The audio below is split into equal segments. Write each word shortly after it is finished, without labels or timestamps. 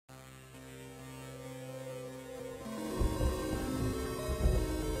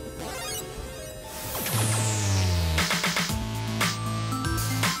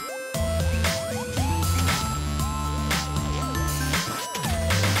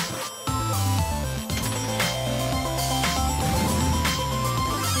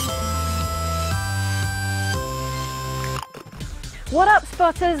What up,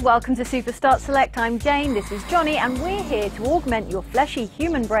 spotters? Welcome to Super Start Select. I'm Jane, this is Johnny, and we're here to augment your fleshy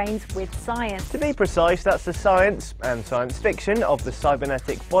human brains with science. To be precise, that's the science and science fiction of the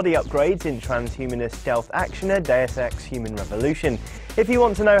cybernetic body upgrades in transhumanist stealth actioner Deus Ex Human Revolution. If you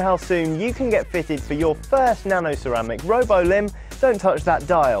want to know how soon you can get fitted for your first nanoceramic robo-limb, don't touch that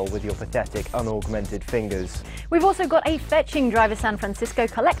dial with your pathetic unaugmented fingers. We've also got a fetching Driver San Francisco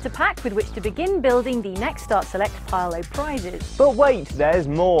collector pack with which to begin building the next Start Select pile of prizes. But wait, there's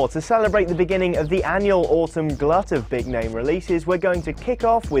more. To celebrate the beginning of the annual autumn glut of big name releases, we're going to kick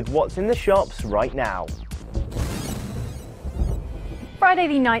off with what's in the shops right now. Friday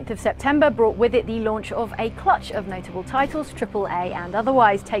the 9th of September brought with it the launch of a clutch of notable titles, AAA and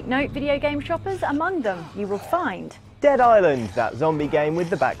otherwise. Take note, video game shoppers, among them you will find Dead Island, that zombie game with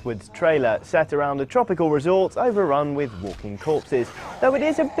the backwards trailer, set around a tropical resort overrun with walking corpses. Though it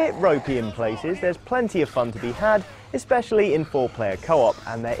is a bit ropey in places, there's plenty of fun to be had, especially in 4-player co-op,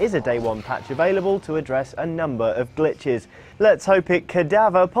 and there is a day one patch available to address a number of glitches. Let's hope it could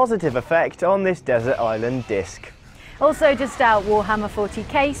have a positive effect on this desert island disc. Also just out, Warhammer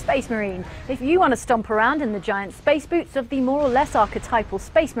 40k Space Marine. If you want to stomp around in the giant space boots of the more or less archetypal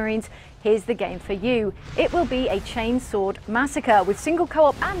Space Marines, here's the game for you. It will be a chainsword massacre with single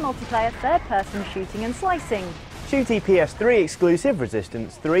co-op and multiplayer third-person shooting and slicing. Shooty PS3 exclusive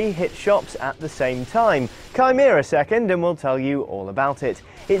Resistance 3 hit shops at the same time. Chimera second, and we'll tell you all about it.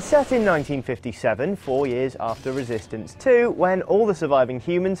 It's set in 1957, 4 years after Resistance 2, when all the surviving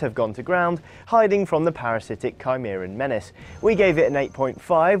humans have gone to ground, hiding from the parasitic Chimeran menace. We gave it an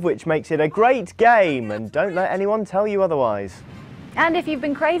 8.5, which makes it a great game, and don't let anyone tell you otherwise. And if you've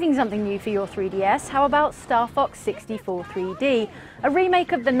been craving something new for your 3DS, how about Star Fox 64 3D? A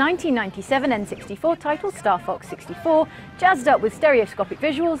remake of the 1997 N64 title Star Fox 64, jazzed up with stereoscopic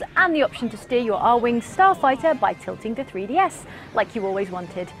visuals and the option to steer your R-Wing starfighter by tilting to 3DS, like you always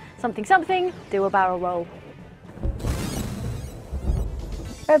wanted. Something something, do a barrel roll.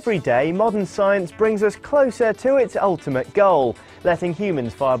 Every day, modern science brings us closer to its ultimate goal, letting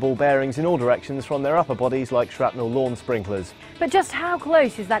humans fire ball bearings in all directions from their upper bodies like shrapnel lawn sprinklers. But just how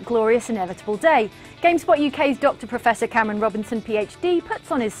close is that glorious inevitable day? GameSpot UK's Dr. Professor Cameron Robinson PhD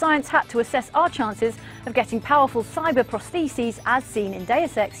puts on his science hat to assess our chances of getting powerful cyber prostheses as seen in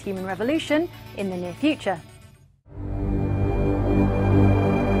Deus Ex Human Revolution in the near future.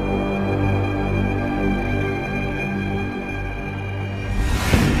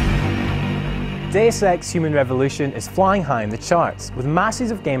 Deus Ex Human Revolution is flying high in the charts, with masses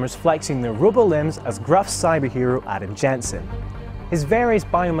of gamers flexing their robo-limbs as gruff cyber-hero Adam Jensen. His various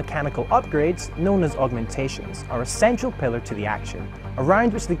biomechanical upgrades, known as augmentations, are a central pillar to the action,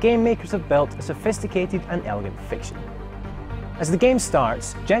 around which the game makers have built a sophisticated and elegant fiction. As the game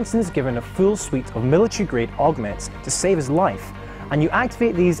starts, Jensen is given a full suite of military-grade augments to save his life, and you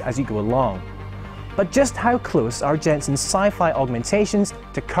activate these as you go along. But just how close are Jensen's sci-fi augmentations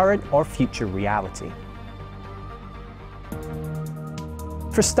to current or future reality?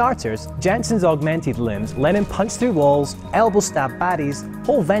 For starters, Jensen's augmented limbs let him punch through walls, elbow stab baddies,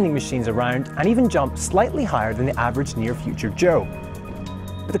 hold vending machines around, and even jump slightly higher than the average near-future Joe.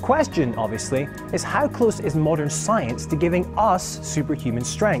 But the question, obviously, is how close is modern science to giving us superhuman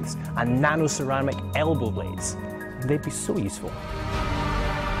strengths and nanoceramic elbow blades? They'd be so useful.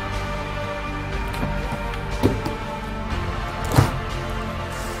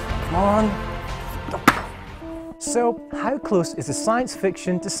 So, how close is the science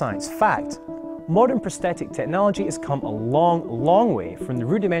fiction to science fact? Modern prosthetic technology has come a long, long way from the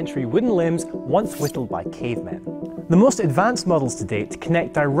rudimentary wooden limbs once whittled by cavemen. The most advanced models to date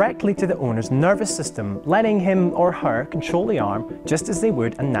connect directly to the owner's nervous system, letting him or her control the arm just as they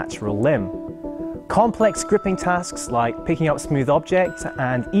would a natural limb. Complex gripping tasks like picking up smooth objects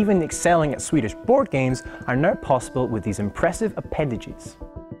and even excelling at Swedish board games are now possible with these impressive appendages.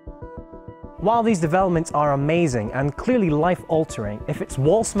 While these developments are amazing and clearly life-altering, if it's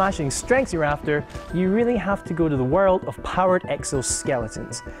wall-smashing strength you're after, you really have to go to the world of powered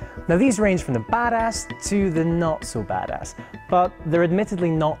exoskeletons. Now these range from the badass to the not-so-badass, but they're admittedly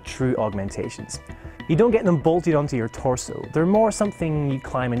not true augmentations. You don't get them bolted onto your torso, they're more something you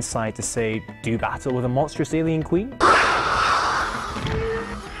climb inside to say, do battle with a monstrous alien queen?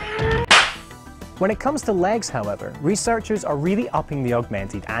 When it comes to legs, however, researchers are really upping the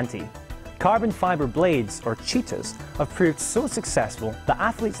augmented ante. Carbon fiber blades, or cheetahs, have proved so successful that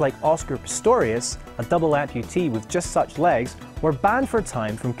athletes like Oscar Pistorius, a double amputee with just such legs, were banned for a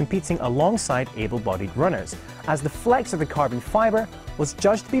time from competing alongside able-bodied runners, as the flex of the carbon fiber was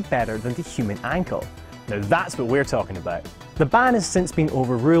judged to be better than the human ankle. Now that's what we're talking about. The ban has since been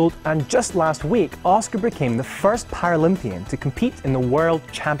overruled, and just last week, Oscar became the first Paralympian to compete in the World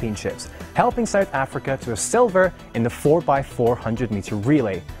Championships, helping South Africa to a silver in the 4x400 metre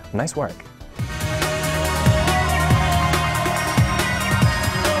relay. Nice work.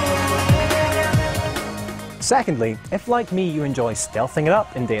 Secondly, if like me you enjoy stealthing it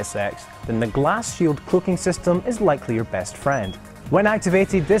up in Deus Ex, then the glass shield cloaking system is likely your best friend. When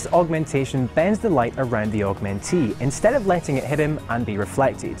activated, this augmentation bends the light around the augmentee instead of letting it hit him and be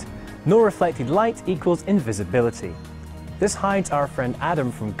reflected. No reflected light equals invisibility. This hides our friend Adam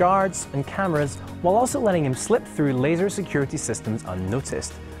from guards and cameras while also letting him slip through laser security systems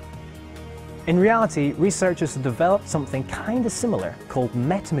unnoticed. In reality, researchers have developed something kinda similar called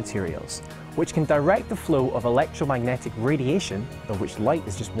metamaterials, which can direct the flow of electromagnetic radiation, of which light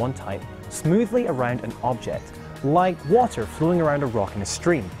is just one type, smoothly around an object, like water flowing around a rock in a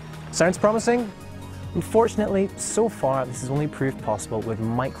stream. Sounds promising? Unfortunately, so far this has only proved possible with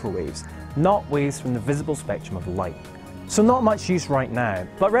microwaves, not waves from the visible spectrum of light. So not much use right now,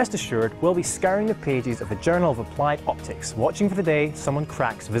 but rest assured we'll be scouring the pages of the Journal of Applied Optics, watching for the day someone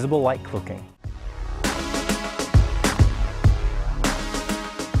cracks visible light cloaking.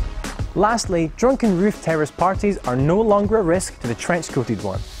 Lastly, drunken roof terrace parties are no longer a risk to the trench-coated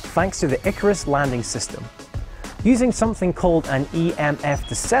one, thanks to the Icarus landing system. Using something called an EMF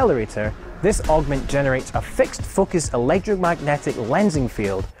decelerator, this augment generates a fixed focus electromagnetic lensing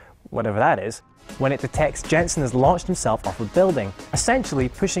field, whatever that is, when it detects Jensen has launched himself off a building, essentially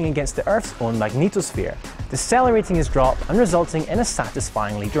pushing against the Earth's own magnetosphere, decelerating his drop and resulting in a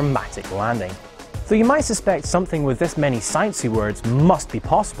satisfyingly dramatic landing. Though you might suspect something with this many sciencey words must be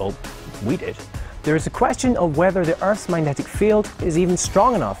possible, we did, there is a question of whether the Earth's magnetic field is even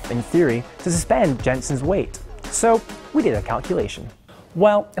strong enough, in theory, to suspend Jensen's weight. So we did a calculation.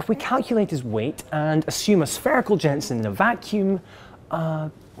 Well, if we calculate his weight and assume a spherical Jensen in a vacuum,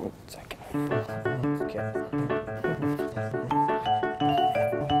 we'll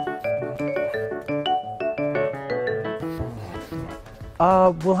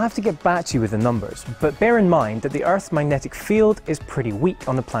have to get back to you with the numbers, but bear in mind that the Earth's magnetic field is pretty weak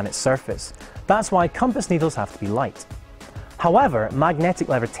on the planet's surface. That's why compass needles have to be light. However, magnetic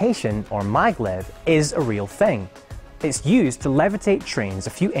levitation, or maglev, is a real thing. It's used to levitate trains a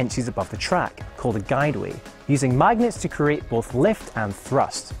few inches above the track, called a guideway, using magnets to create both lift and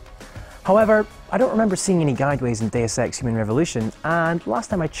thrust. However, I don't remember seeing any guideways in Deus Ex Human Revolution, and last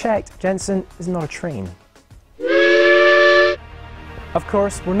time I checked, Jensen is not a train. Of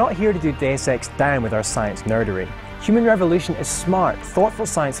course, we're not here to do Deus Ex down with our science nerdery. Human Revolution is smart, thoughtful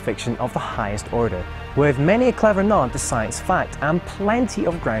science fiction of the highest order, with many a clever nod to science fact and plenty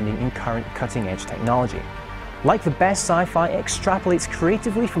of grounding in current cutting-edge technology. Like the best sci-fi, it extrapolates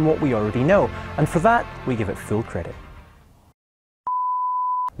creatively from what we already know, and for that, we give it full credit.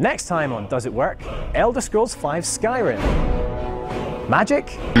 Next time on Does It Work? Elder Scrolls V Skyrim.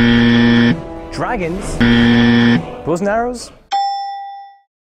 Magic? Dragons? Bows and arrows?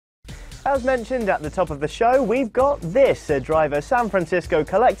 As mentioned at the top of the show, we've got this, a Driver San Francisco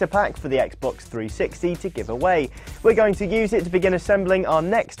collector pack for the Xbox 360 to give away. We're going to use it to begin assembling our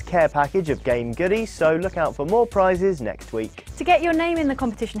next care package of game goodies, so look out for more prizes next week. To get your name in the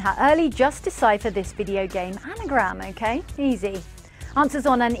competition hat early, just decipher this video game anagram, okay? Easy. Answers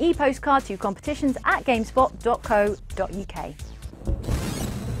on an e-postcard to competitions@gamespot.co.uk.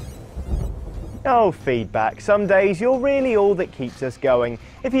 Oh, feedback. Some days you're really all that keeps us going.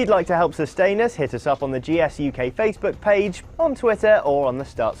 If you'd like to help sustain us, hit us up on the GS UK Facebook page, on Twitter or on the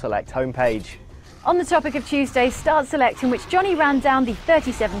Start Select homepage. On the topic of Tuesday's Start Select, in which Johnny ran down the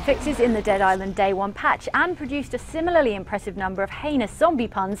 37 fixes in the Dead Island Day 1 patch and produced a similarly impressive number of heinous zombie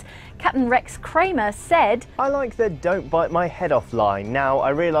puns, Captain Rex Kramer said, I like the don't bite my head off line. Now, I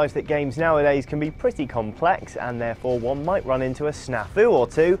realise that games nowadays can be pretty complex and therefore one might run into a snafu or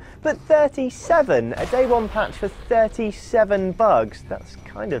two, but 37, a Day 1 patch for 37 bugs, that's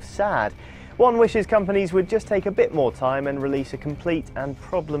kind of sad. One wishes companies would just take a bit more time and release a complete and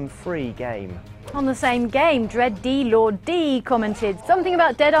problem-free game. On the same game, Dread D Lord D commented, something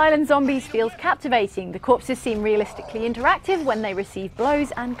about Dead Island zombies feels captivating. The corpses seem realistically interactive when they receive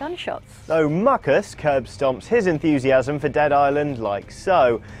blows and gunshots. Oh, Muckus curb stomps his enthusiasm for Dead Island like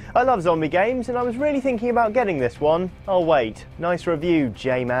so. I love zombie games and I was really thinking about getting this one. I'll wait. Nice review,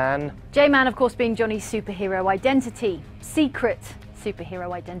 J-Man. J-Man, of course, being Johnny's superhero identity. Secret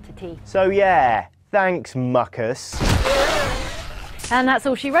superhero identity. So yeah, thanks, Muckus. And that's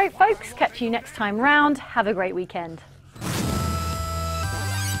all she wrote, folks. Catch you next time round. Have a great weekend.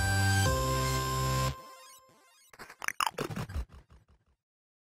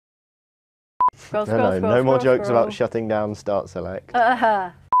 Scroll, scroll, scroll, no more scroll, jokes scroll. about shutting down Start Select.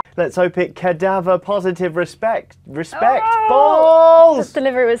 Uh-huh. Let's hope it cadaver positive respect. Respect Oh! balls! This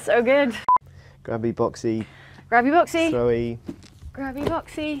delivery was so good. Grabby boxy, Grabby boxy. throwy, Grabby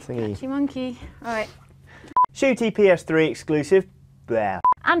boxy. Thingy. Catchy monkey. All right. shooty PS3 exclusive. There.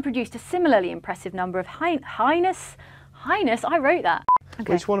 And produced a similarly impressive number of Highness. I wrote that.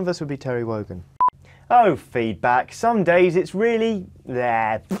 Okay. Which one of us would be Terry Wogan? Oh, feedback. Some days it's really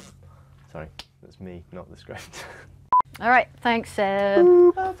there. Sorry, that's me, not the script. All right. Thanks, Seb.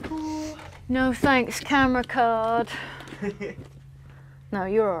 Ooh, that's cool. No thanks, camera card. No,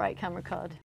 you're all right, camera card.